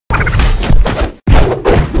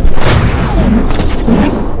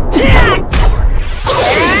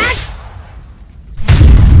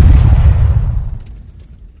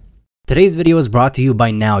Today's video is brought to you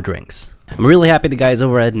by Now Drinks. I'm really happy the guys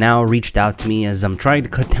over at Now reached out to me as I'm trying to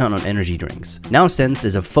cut down on energy drinks. Now Sense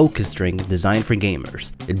is a focus drink designed for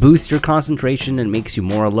gamers. It boosts your concentration and makes you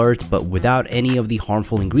more alert, but without any of the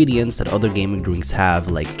harmful ingredients that other gaming drinks have,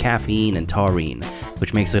 like caffeine and taurine,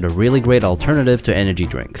 which makes it a really great alternative to energy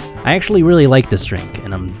drinks. I actually really like this drink,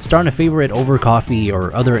 and I'm starting to favor it over coffee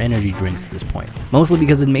or other energy drinks at this point. Mostly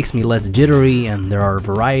because it makes me less jittery and there are a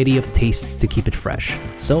variety of tastes to keep it fresh.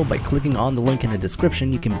 So by clicking on the link in the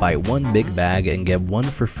description, you can buy one big bag and get one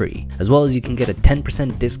for free, as well as you can get a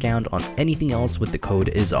 10% discount on anything else with the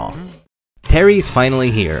code IzAw. Terry's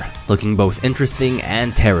finally here, looking both interesting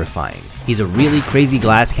and terrifying. He's a really crazy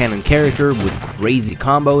glass cannon character with crazy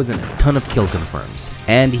combos and a ton of kill confirms,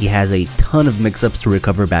 and he has a ton of mix-ups to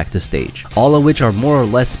recover back to stage, all of which are more or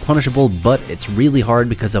less punishable, but it's really hard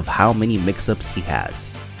because of how many mix-ups he has.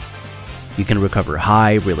 You can recover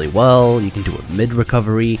high really well, you can do a mid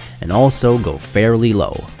recovery, and also go fairly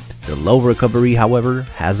low. The low recovery, however,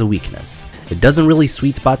 has a weakness. It doesn't really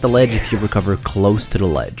sweet spot the ledge if you recover close to the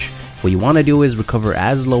ledge. What you want to do is recover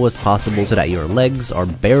as low as possible so that your legs are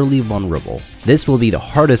barely vulnerable. This will be the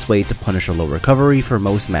hardest way to punish a low recovery for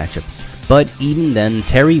most matchups, but even then,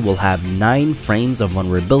 Terry will have 9 frames of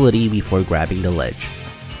vulnerability before grabbing the ledge.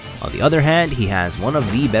 On the other hand, he has one of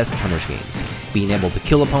the best punish games, being able to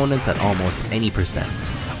kill opponents at almost any percent,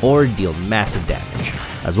 or deal massive damage,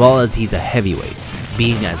 as well as he's a heavyweight,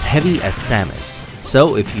 being as heavy as Samus.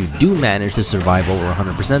 So if you do manage to survive over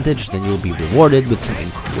 100%, then you'll be rewarded with some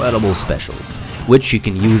incredible specials, which you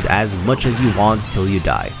can use as much as you want till you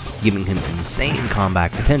die, giving him insane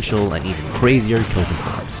combat potential and even crazier kill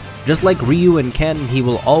confirms. Just like Ryu and Ken, he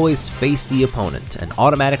will always face the opponent and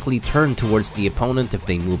automatically turn towards the opponent if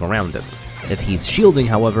they move around him. If he's shielding,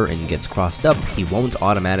 however, and gets crossed up, he won't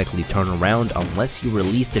automatically turn around unless you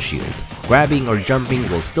release the shield. Grabbing or jumping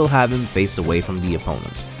will still have him face away from the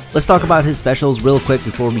opponent. Let's talk about his specials real quick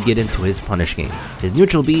before we get into his punish game. His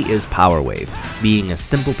neutral B is Power Wave, being a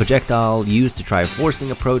simple projectile used to try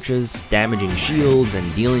forcing approaches, damaging shields,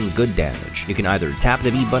 and dealing good damage. You can either tap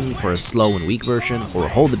the B button for a slow and weak version, or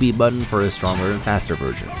hold the B button for a stronger and faster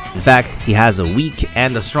version. In fact, he has a weak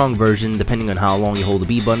and a strong version depending on how long you hold the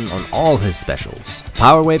B button on all his specials.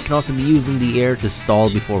 Power Wave can also be used in the air to stall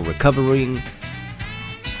before recovering,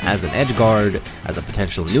 as an edge guard, as a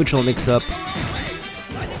potential neutral mix-up,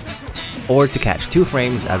 or to catch 2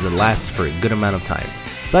 frames as it lasts for a good amount of time.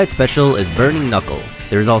 Side special is Burning Knuckle.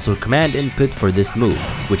 There is also a command input for this move,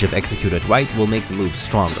 which if executed right will make the move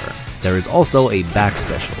stronger. There is also a back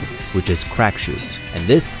special, which is Crack Shoot, and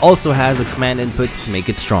this also has a command input to make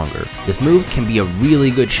it stronger. This move can be a really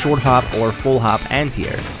good short hop or full hop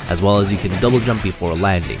anti-air, as well as you can double jump before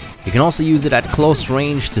landing. You can also use it at close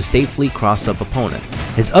range to safely cross up opponents.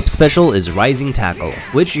 His up special is Rising Tackle,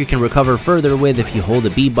 which you can recover further with if you hold the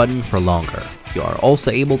B button for longer. You are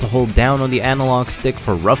also able to hold down on the analog stick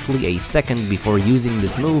for roughly a second before using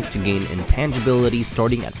this move to gain intangibility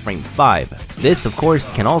starting at frame 5. This, of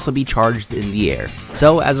course, can also be charged in the air.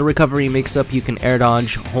 So as a recovery mix-up, you can air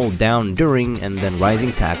dodge, hold down during, and then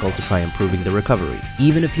Rising Tackle to try improving the recovery.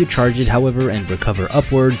 Even if you charge it, however, and recover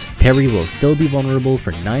upwards, Terry will still be vulnerable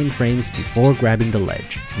for 9 frames before grabbing the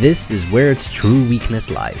ledge. This is where its true weakness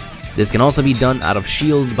lies. This can also be done out of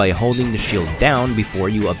shield by holding the shield down before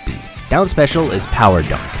you up B. Down special is Power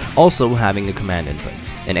Dunk, also having a command input,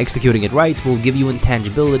 and executing it right will give you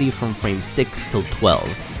intangibility from frame 6 till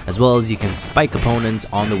 12, as well as you can spike opponents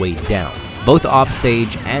on the way down, both off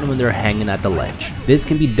stage and when they're hanging at the ledge. This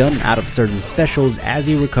can be done out of certain specials as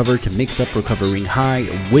you recover to mix up recovering high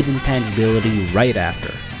with intangibility right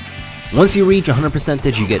after. Once you reach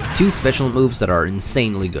 100%, you get 2 special moves that are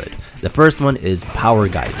insanely good. The first one is Power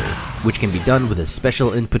Geyser, which can be done with a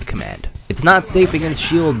special input command. It's not safe against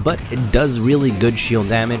shield, but it does really good shield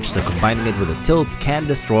damage, so combining it with a tilt can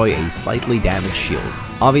destroy a slightly damaged shield.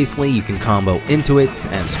 Obviously, you can combo into it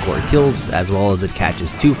and score kills, as well as it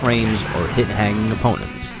catches 2 frames or hit hanging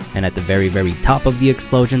opponents. And at the very top of the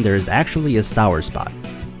explosion, there is actually a sour spot.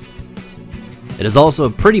 It is also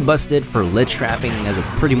pretty busted for ledge trapping, as it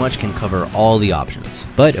pretty much can cover all the options.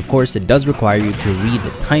 But of course, it does require you to read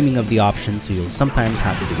the timing of the option, so you'll sometimes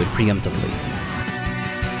have to do it preemptively.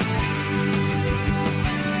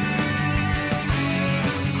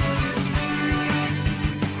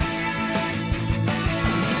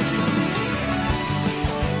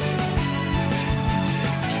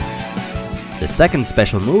 The second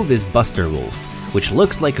special move is Buster Wolf, which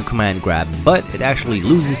looks like a command grab, but it actually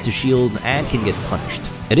loses to shield and can get punished.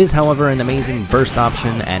 It is, however, an amazing burst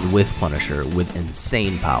option and with Punisher with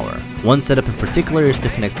insane power. One setup in particular is to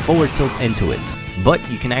connect forward tilt into it. but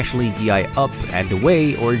you can actually DI up and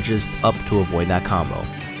away or just up to avoid that combo.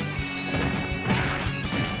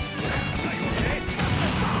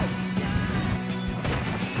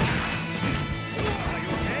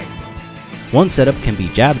 One setup can be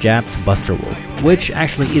jab jab to Buster Wolf, which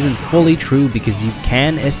actually isn't fully true because you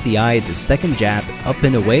can SDI the second jab up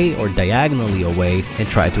and away or diagonally away and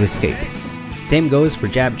try to escape. Same goes for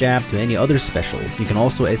jab jab to any other special, you can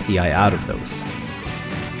also SDI out of those.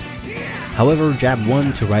 However, jab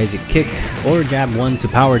 1 to rising kick or jab 1 to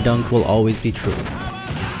power dunk will always be true.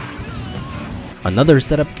 Another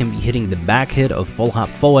setup can be hitting the back hit of full hop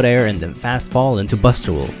forward air and then fast fall into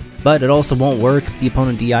Buster Wolf. But it also won't work if the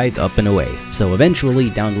opponent DIs up and away, so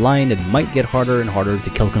eventually down the line it might get harder and harder to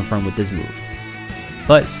kill confirm with this move.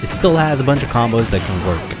 But it still has a bunch of combos that can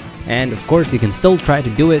work, and of course you can still try to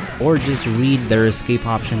do it or just read their escape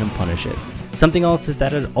option and punish it. Something else is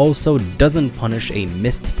that it also doesn't punish a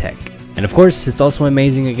missed tech. And of course, it's also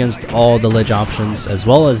amazing against all the ledge options, as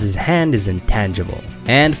well as his hand is intangible.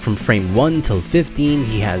 And from frame 1 till 15,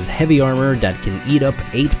 he has heavy armor that can eat up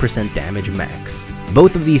 8% damage max.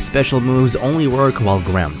 Both of these special moves only work while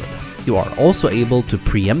grounded. You are also able to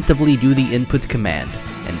preemptively do the input command,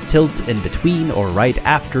 and tilt in between or right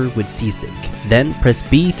after with C-stick. Then press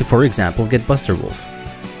B to, for example, get Buster Wolf.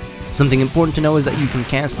 Something important to know is that you can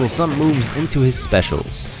cancel some moves into his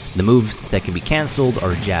specials. The moves that can be cancelled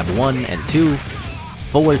are jab 1 and 2,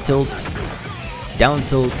 forward tilt, down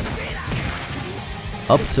tilt,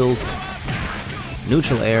 up tilt,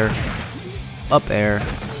 neutral air, up air,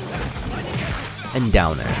 and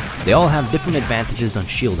down air. They all have different advantages on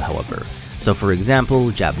shield, however. So for example,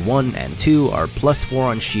 jab 1 and 2 are +4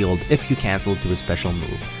 on shield if you cancel to a special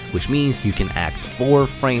move, which means you can act 4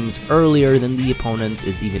 frames earlier than the opponent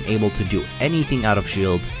is even able to do anything out of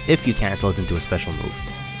shield if you cancel it into a special move.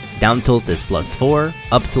 Down tilt is +4,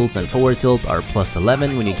 up tilt and forward tilt are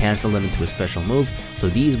 +11 when you cancel them into a special move, so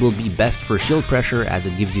these will be best for shield pressure as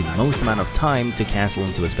it gives you the most amount of time to cancel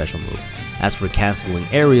into a special move. As for cancelling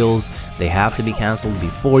aerials, they have to be cancelled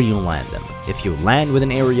before you land them. If you land with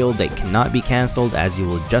an aerial, they cannot be cancelled as you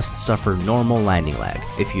will just suffer normal landing lag.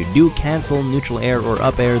 If you do cancel neutral air or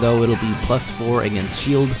up air though, it'll be +4 against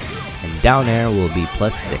shield, and down air will be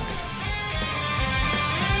 +6.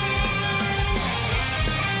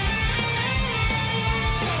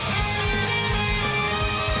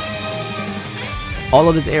 All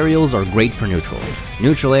of his aerials are great for neutral.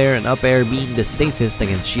 Neutral air and up air being the safest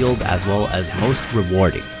against shield as well as most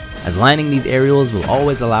rewarding, as landing these aerials will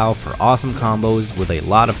always allow for awesome combos with a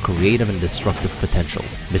lot of creative and destructive potential.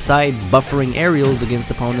 Besides, buffering aerials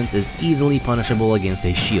against opponents is easily punishable against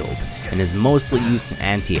a shield, and is mostly used in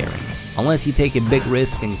anti-airing, unless you take a big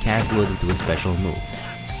risk and cancel it into a special move.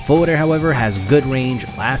 Forward air, however, has good range,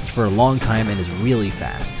 lasts for a long time, and is really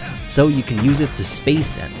fast. So you can use it to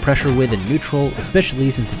space and pressure with in neutral, especially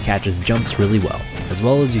since it catches jumps really well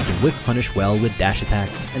as you can whiff punish well with dash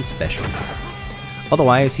attacks and specials.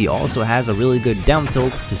 Otherwise, he also has a really good down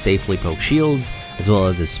tilt to safely poke shields, as well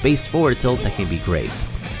as a spaced forward tilt that can be great,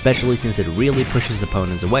 especially since it really pushes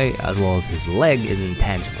opponents away, as well as his leg is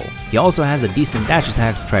intangible. He also has a decent dash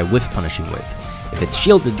attack to try whiff punishing with. If it's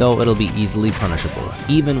shielded though, it'll be easily punishable,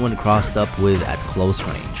 even when crossed up with at close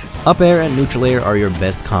range. Up air and neutral air are your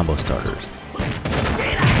best combo starters.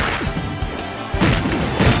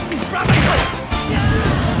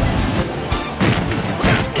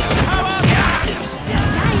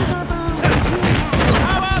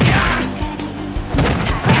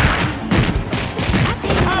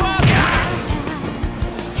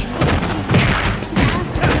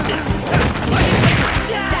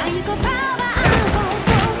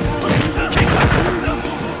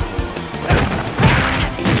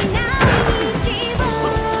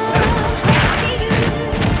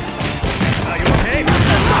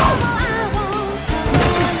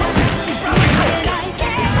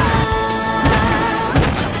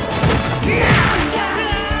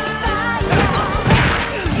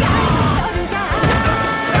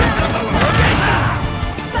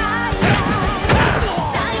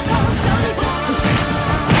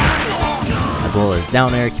 As well as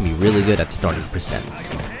down air can be really good at starting percents.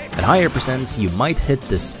 At higher percents, you might hit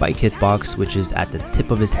the spike hitbox, which is at the tip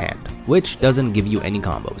of his hand, which doesn't give you any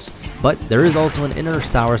combos, but there is also an inner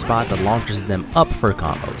sour spot that launches them up for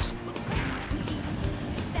combos.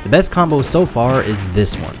 The best combo so far is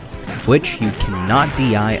this one, which you cannot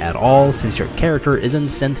DI at all since your character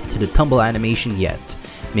isn't sent to the tumble animation yet,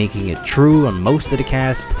 making it true on most of the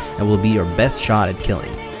cast and will be your best shot at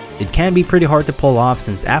killing. It can be pretty hard to pull off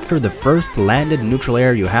since after the first landed neutral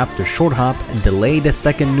air you have to short hop, delay the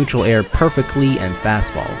second neutral air perfectly and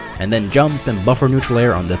fast fall, and then jump and buffer neutral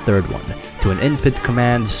air on the third one, to an input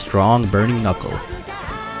command strong burning knuckle.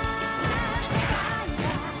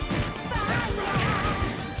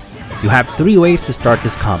 You have 3 ways to start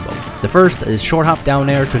this combo. The first is short hop down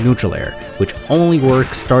air to neutral air, which only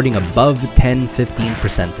works starting above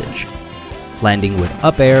 10-15%. Landing with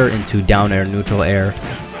up air into down air neutral air,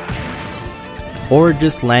 or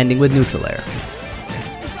just landing with neutral air.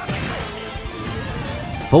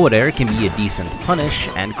 Forward air can be a decent punish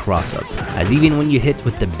and cross up, as even when you hit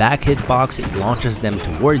with the back hitbox it launches them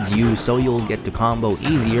towards you, so you'll get to combo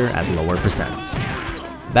easier at lower percents.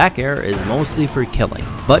 Back air is mostly for killing,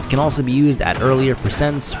 but can also be used at earlier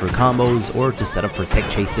percents for combos or to set up for tech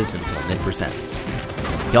chases until mid percents.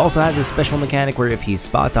 He also has a special mechanic where if he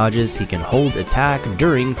spot dodges, he can hold attack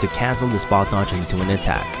during to cancel the spot dodge into an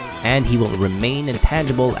attack, and he will remain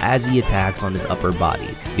intangible as he attacks on his upper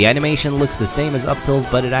body. The animation looks the same as up tilt,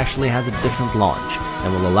 but it actually has a different launch,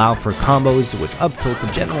 and will allow for combos which up tilt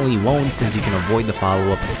generally won't, since you can avoid the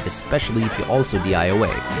follow-ups, especially if you also DI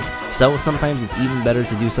away. So sometimes it's even better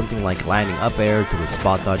to do something like landing up air to a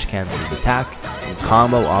spot dodge cancelled attack, and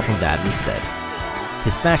combo off of that instead.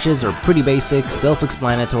 His smashes are pretty basic,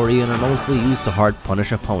 self-explanatory, and are mostly used to hard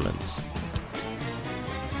punish opponents.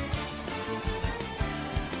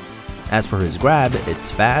 As for his grab, it's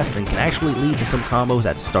fast and can actually lead to some combos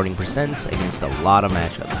at starting percents against a lot of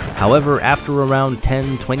matchups. However, after around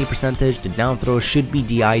 10-20%, the down throw should be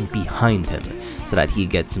DI'd behind him, so that he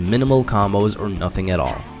gets minimal combos or nothing at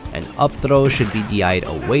all. And up throw should be DI'd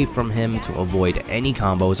away from him to avoid any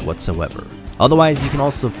combos whatsoever. Otherwise, you can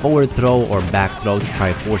also forward throw or back throw to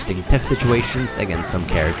try forcing tech situations against some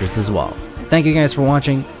characters as well. Thank you guys for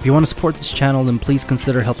watching. If you want to support this channel, then please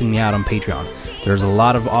consider helping me out on Patreon. There's a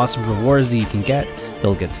lot of awesome rewards that you can get.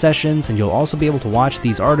 You'll get sessions, and you'll also be able to watch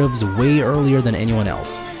these art-ofs way earlier than anyone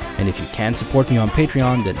else. And if you can't support me on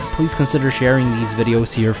Patreon, then please consider sharing these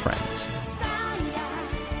videos to your friends.